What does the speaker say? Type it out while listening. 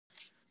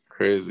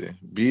Crazy.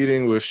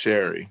 Beading with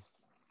Sherri.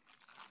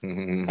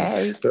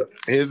 Hey. So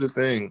here's the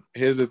thing.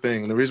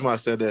 And the reason why I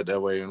said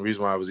that way, and the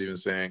reason why I was even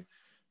saying,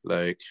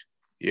 like,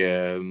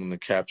 yeah, I'm gonna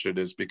capture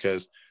this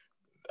because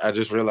I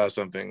just realized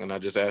something, and I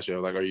just asked you,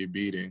 like, are you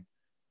beading?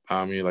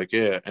 You're like,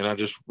 yeah, and I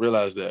just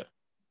realized that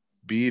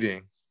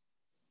beading.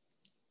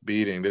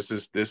 This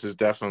is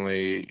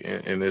definitely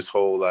in this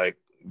whole like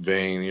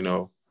vein, you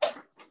know.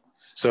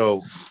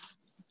 So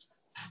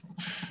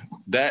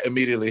that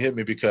immediately hit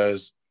me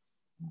because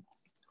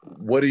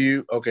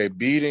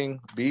beading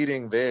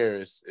there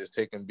is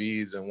taking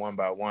beads and one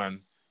by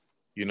one,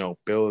 you know,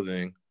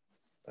 building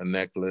a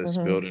necklace,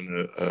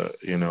 building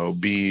a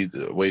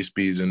beads, waist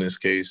beads in this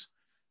case.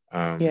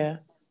 Yeah.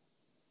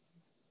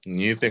 When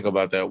you think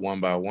about that one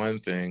by one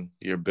thing,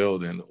 you're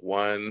building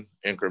one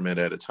increment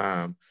at a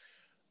time.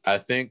 I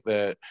think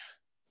that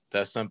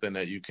that's something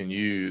that you can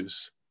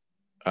use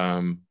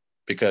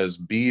because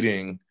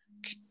beading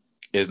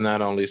is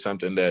not only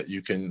something that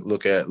you can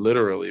look at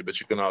literally, but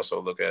you can also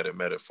look at it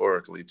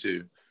metaphorically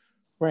too.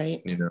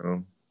 Right. You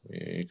know,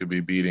 you could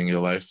be beading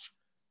your life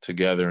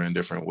together in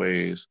different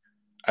ways.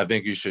 I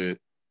think you should,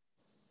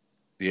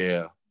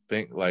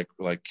 think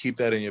like keep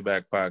that in your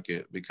back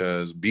pocket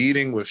because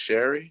beading with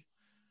Sherri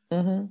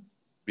is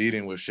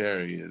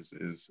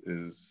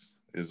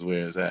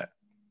where it's at.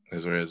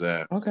 Is where it's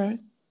at. Okay.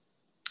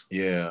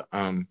 Yeah.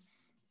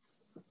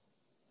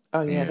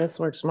 Oh yeah, this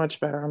works much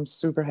better. I'm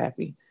super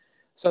happy.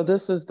 So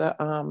this is the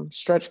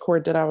stretch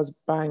cord that I was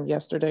buying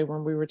yesterday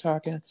when we were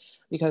talking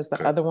because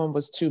the other one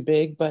was too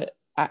big, but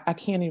I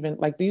can't even,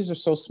 like, these are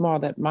so small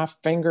that my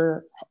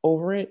finger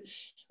over it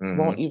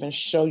won't even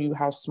show you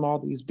how small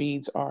these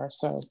beads are.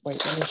 So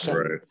wait, let me show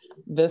you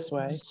this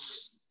way.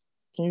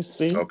 Can you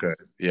see? Okay.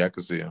 Yeah, I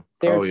can see them.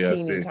 They're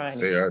teeny tiny.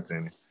 They are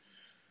teeny.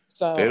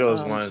 So they're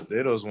those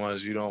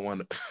ones you don't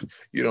want to,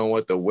 you don't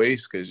want to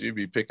waste because you'd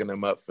be picking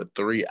them up for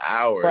 3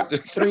 hours. For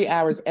 3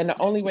 hours. And the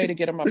only way to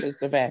get them up is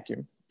the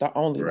vacuum. The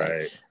only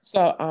way.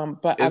 So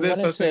but is there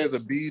such thing as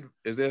a bead?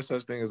 Is there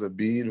such thing as a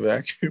bead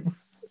vacuum?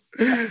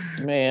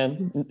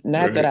 Man,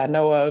 not that I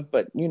know of,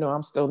 but you know,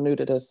 I'm still new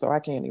to this, so I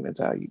can't even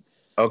tell you.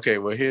 Okay,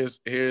 well, here's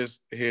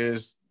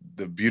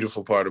the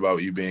beautiful part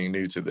about you being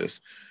new to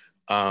this.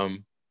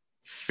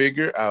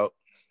 Figure out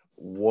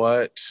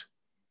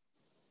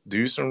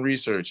do some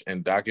research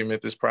and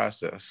document this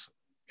process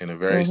in a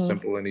very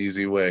simple and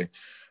easy way.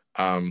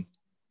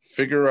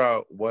 Figure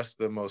out what's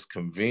the most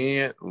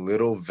convenient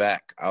little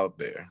vac out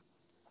there.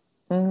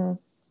 And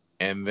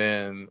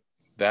then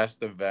that's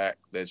the vac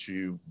that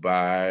you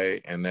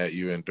buy and that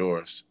you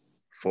endorse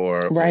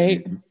for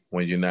when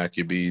you knock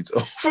your beads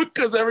over,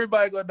 because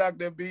everybody gonna knock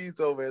their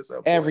beads over at some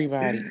point.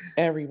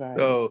 Everybody.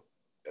 So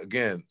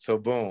again,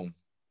 boom.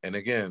 And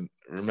again,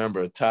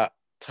 remember, top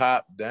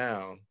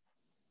down,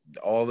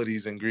 all of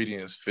these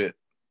ingredients fit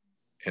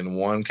in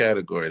one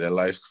category.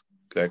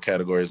 That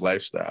category is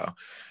lifestyle.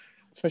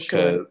 For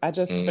sure. I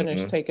just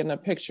finished taking the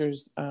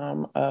pictures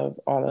of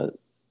all of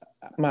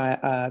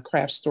my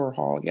craft store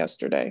haul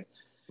yesterday.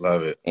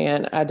 Love it.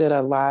 And I did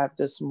a live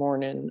this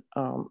morning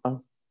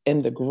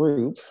in the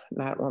group,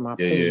 not on my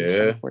page,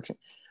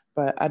 unfortunately.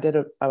 But I did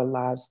a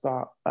live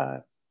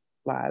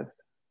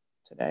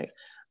today.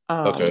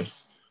 Okay.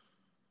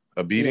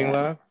 A beading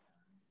live?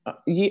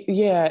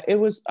 Yeah, it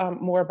was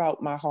more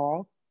about my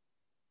haul.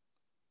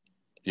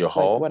 Your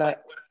haul?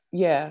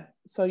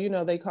 So, you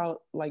know, they call it,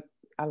 like,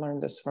 I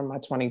learned this from my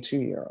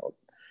 22-year-old.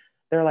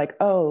 They're like,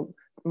 oh,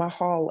 my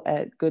haul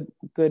at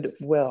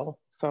Goodwill.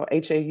 So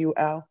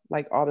HAUL,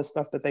 like all the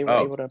stuff that they were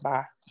able to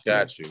buy.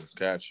 Got you.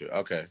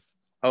 Okay.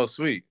 Oh,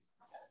 sweet.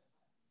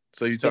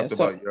 So you talked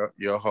about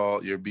your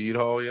haul, your bead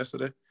haul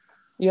yesterday?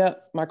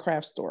 Yep, my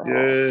craft store haul.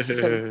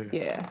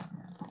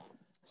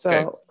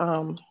 So,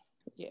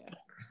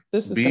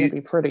 this is going to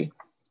be pretty.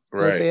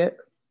 Can you see it?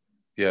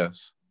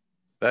 Yes.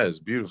 That is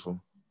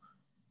beautiful.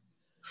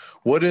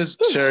 What is,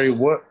 Sherri,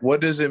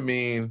 what does it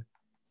mean?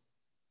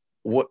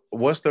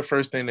 What's the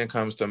first thing that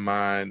comes to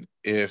mind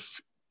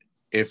if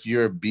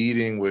you're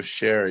beading with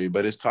Sherri,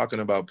 but it's talking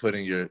about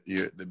putting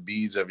the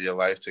beads of your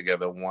life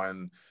together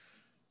one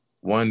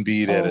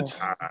bead at a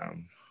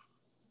time?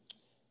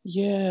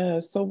 Yeah,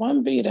 so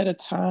one bead at a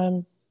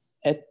time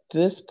at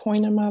this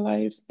point in my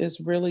life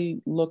is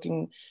really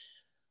looking,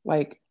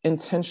 like,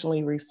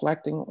 intentionally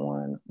reflecting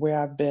on where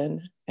I've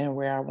been and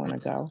where I want to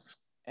go,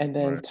 and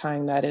then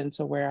tying that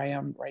into where I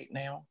am right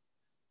now.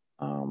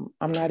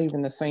 I'm not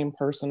even the same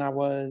person I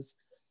was.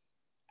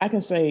 I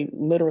can say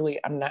literally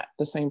I'm not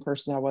the same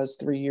person I was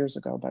 3 years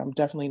ago, but I'm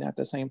definitely not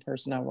the same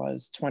person I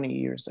was 20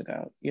 years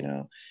ago, you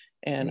know,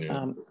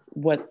 and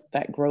what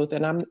that growth,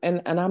 and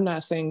I'm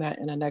not saying that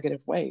in a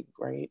negative way,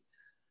 right?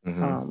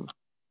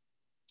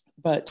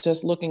 But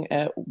just looking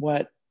at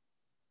what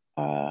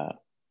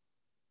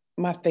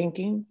my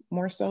thinking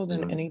more so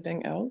than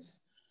anything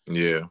else.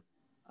 Yeah.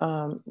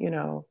 You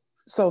know,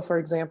 so for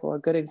example, a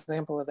good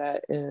example of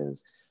that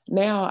is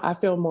now I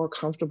feel more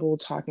comfortable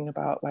talking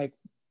about, like,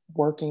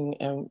 working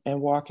and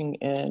walking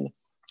in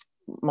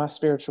my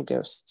spiritual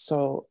gifts.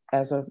 So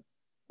as of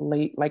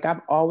late, like,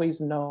 I've always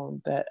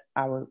known that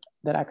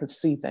I could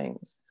see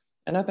things.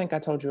 and I think I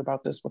told you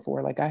about this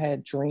before, like I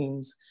had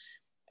dreams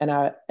and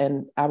I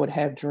would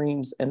have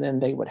dreams and then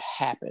they would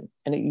happen.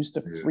 And it used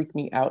to freak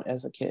me out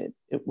as a kid.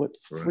 It would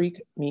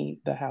freak me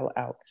the hell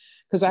out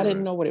because I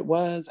didn't know what it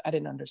was. I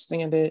didn't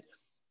understand it.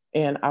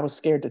 And I was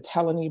scared to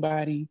tell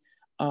anybody.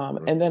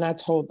 And then I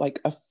told like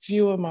a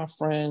few of my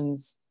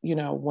friends, you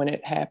know, when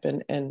it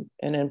happened, and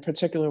in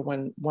particular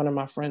when one of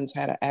my friends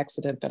had an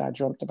accident that I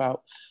dreamt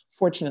about.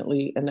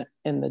 Fortunately,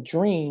 in the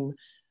dream,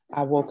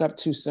 I woke up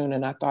too soon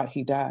and I thought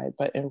he died,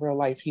 but in real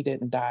life he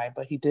didn't die,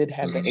 but he did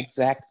have the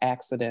exact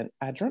accident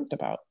I dreamt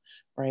about,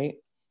 right?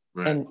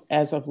 And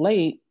as of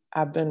late,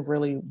 I've been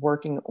really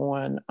working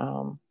on,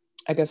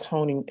 I guess,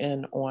 honing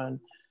in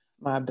on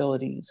my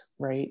abilities,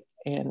 right?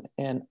 And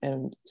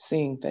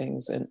seeing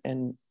things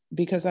and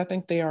because I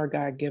think they are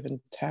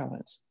God-given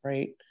talents,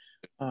 right?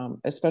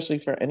 Especially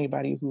for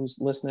anybody who's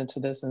listening to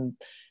this and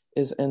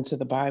is into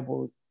the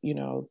Bible, you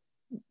know,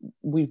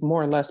 we've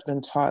more or less been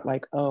taught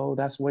like, oh,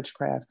 that's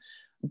witchcraft.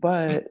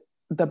 But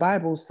the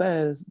Bible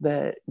says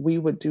that we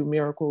would do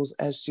miracles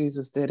as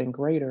Jesus did and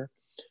greater,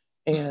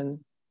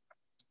 and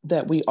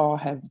that we all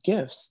have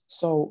gifts.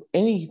 So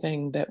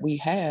anything that we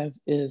have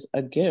is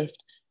a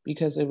gift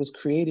because it was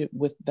created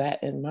with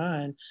that in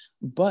mind.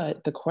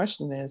 But the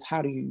question is,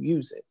 how do you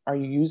use it? Are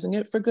you using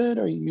it for good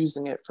or are you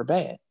using it for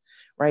bad?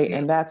 Right. Yeah.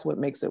 And that's what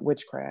makes it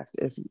witchcraft.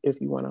 If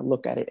you want to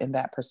look at it in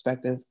that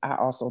perspective. I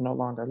also no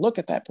longer look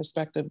at that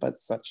perspective, but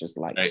such is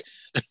life. Right.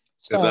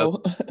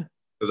 So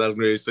because I was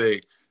going to say,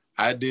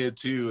 I did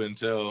too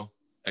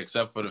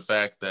except for the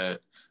fact that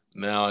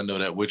now I know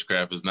that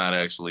witchcraft is not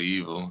actually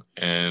evil.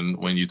 And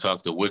when you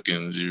talk to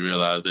Wiccans, you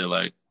realize they're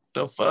like,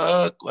 the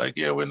fuck? Like,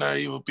 yeah, we're not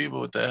evil people.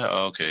 What the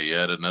hell? Okay,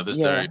 yet another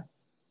story,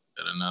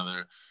 yet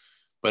another.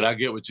 But I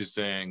get what you're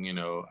saying, you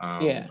know,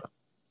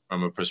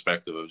 from a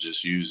perspective of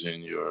just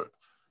using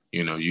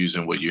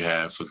using what you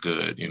have for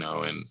good, you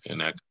know, and that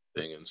kind of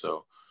thing. And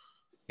so,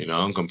 you know,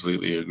 I'm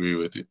completely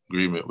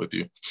agreement with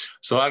you.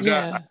 So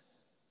I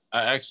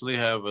actually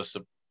have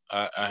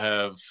I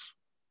have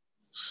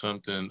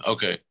something.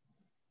 Okay.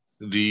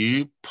 Do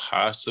you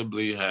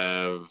possibly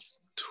have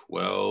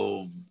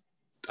 $12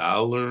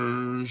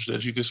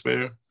 that you could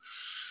spare?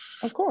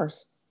 Of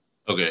course.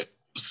 Okay.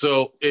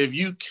 So if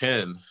you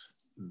can,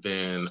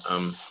 then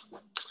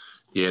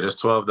this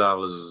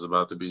 $12 is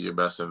about to be your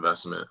best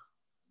investment.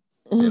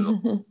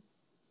 All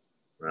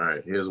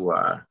right, here's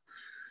why.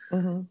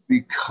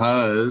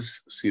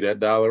 Because see that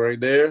dollar right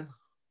there?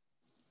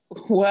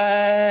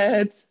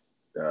 What?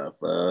 The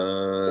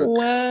fuck?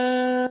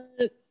 What?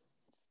 Stop.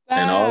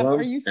 And all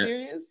Are you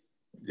serious?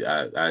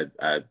 I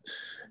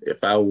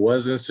if I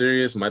wasn't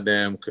serious,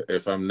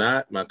 if I'm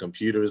not, my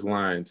computer is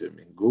lying to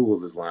me.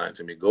 Google is lying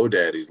to me.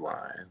 GoDaddy's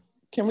lying.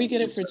 Can we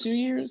get it for 2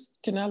 years?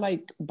 Can I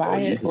like buy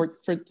it or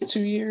for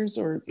 2 years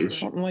or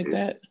something like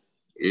that?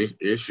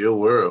 It's your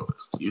world.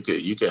 You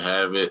could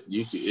have it.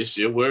 It's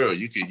your world.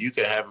 You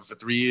could have it for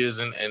 3 years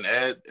and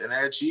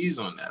add cheese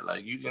on that.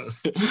 Like you can.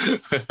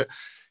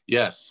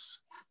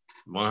 Yes,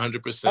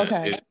 100%.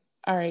 Okay.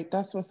 All right.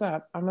 That's what's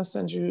up. I'm gonna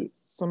send you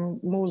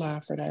some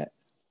moolah for that.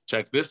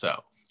 Check this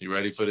out. You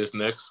ready for this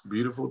next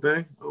beautiful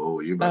thing?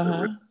 Oh, you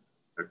about to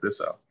check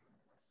this out.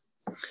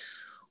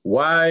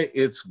 Why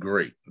it's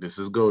great. This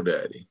is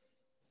GoDaddy.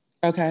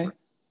 Okay.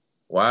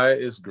 Why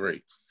it's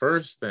great.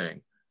 First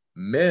thing,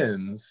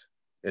 men's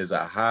is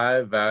a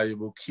high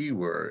valuable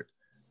keyword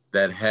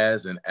that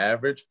has an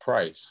average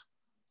price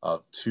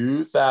of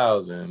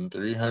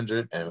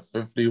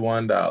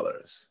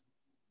 $2,351.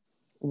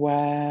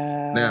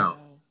 Wow. Now,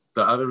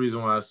 the other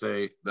reason why I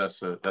say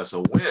that's a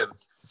win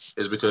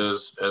is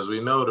because, as we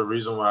know, the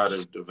reason why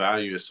the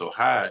value is so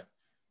high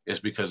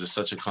is because it's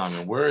such a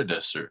common word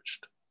that's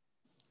searched.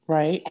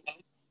 Right.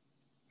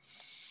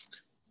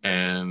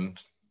 And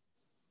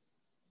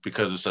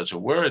because it's such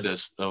a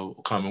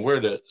common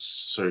word that's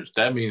searched,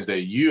 that means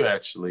that you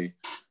actually,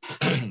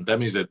 that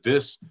means that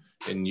this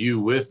and you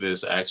with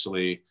this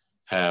actually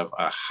have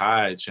a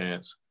high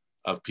chance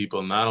of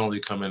people not only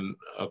coming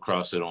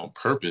across it on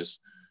purpose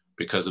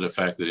because of the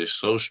fact that it's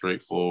so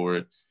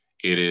straightforward,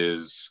 it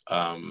is,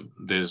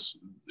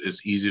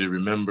 it's easy to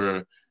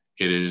remember,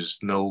 it is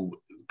no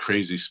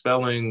crazy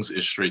spellings,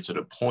 it's straight to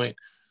the point.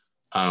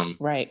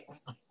 Right.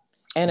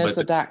 And it's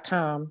a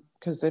 .com,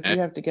 because if you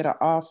have to get an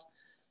off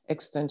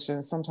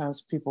extension,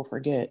 sometimes people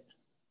forget.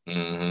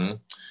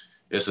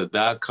 It's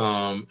a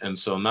 .com, and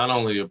so not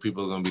only are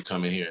people going to be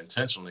coming here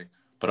intentionally,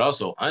 but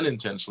also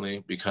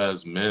unintentionally,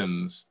 because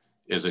men's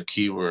is a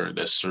keyword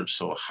that's searched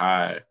so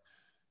high.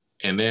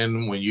 And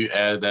then when you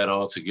add that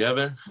all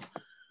together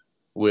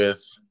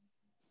with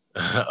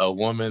a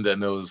woman that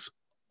knows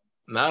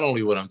not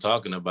only what I'm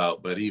talking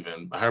about, but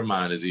even her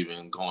mind is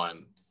even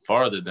going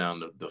farther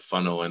down the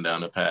funnel and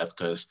down the path,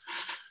 because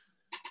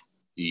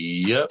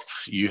you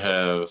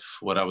have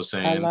what I was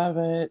saying. I love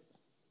it.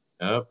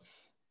 Yep.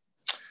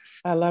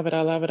 I love it.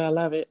 I love it. I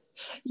love it.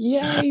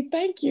 Yay.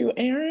 Thank you,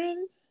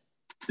 Aaron.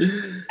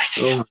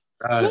 Oh my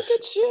gosh. Look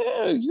at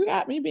you. You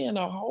got me being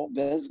a whole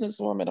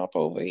businesswoman up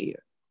over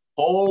here.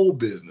 Whole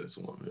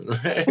businesswoman,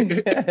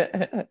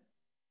 right?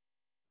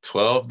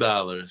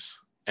 $12.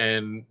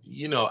 And,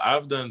 you know,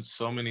 I've done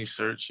so many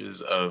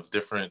searches of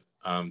different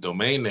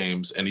domain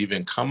names and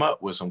even come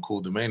up with some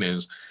cool domain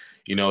names.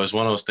 You know, it's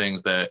one of those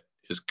things that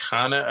is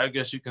kind of, I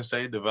guess you can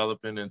say,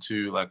 developing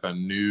into like a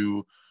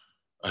new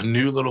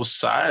little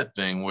side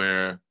thing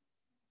where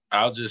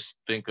I'll just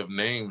think of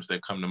names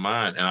that come to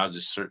mind and I'll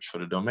just search for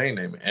the domain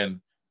name. And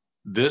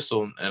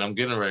I'm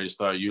getting ready to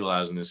start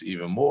utilizing this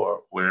even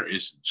more, where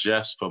it's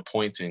just for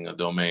pointing a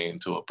domain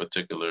to a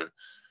particular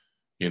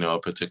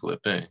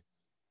thing.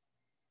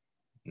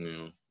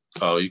 Mm.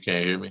 Oh, you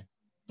can't hear me?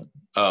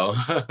 Oh,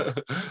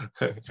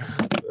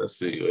 let's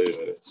see. Wait a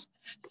minute.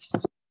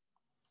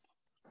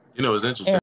 You know, it's interesting.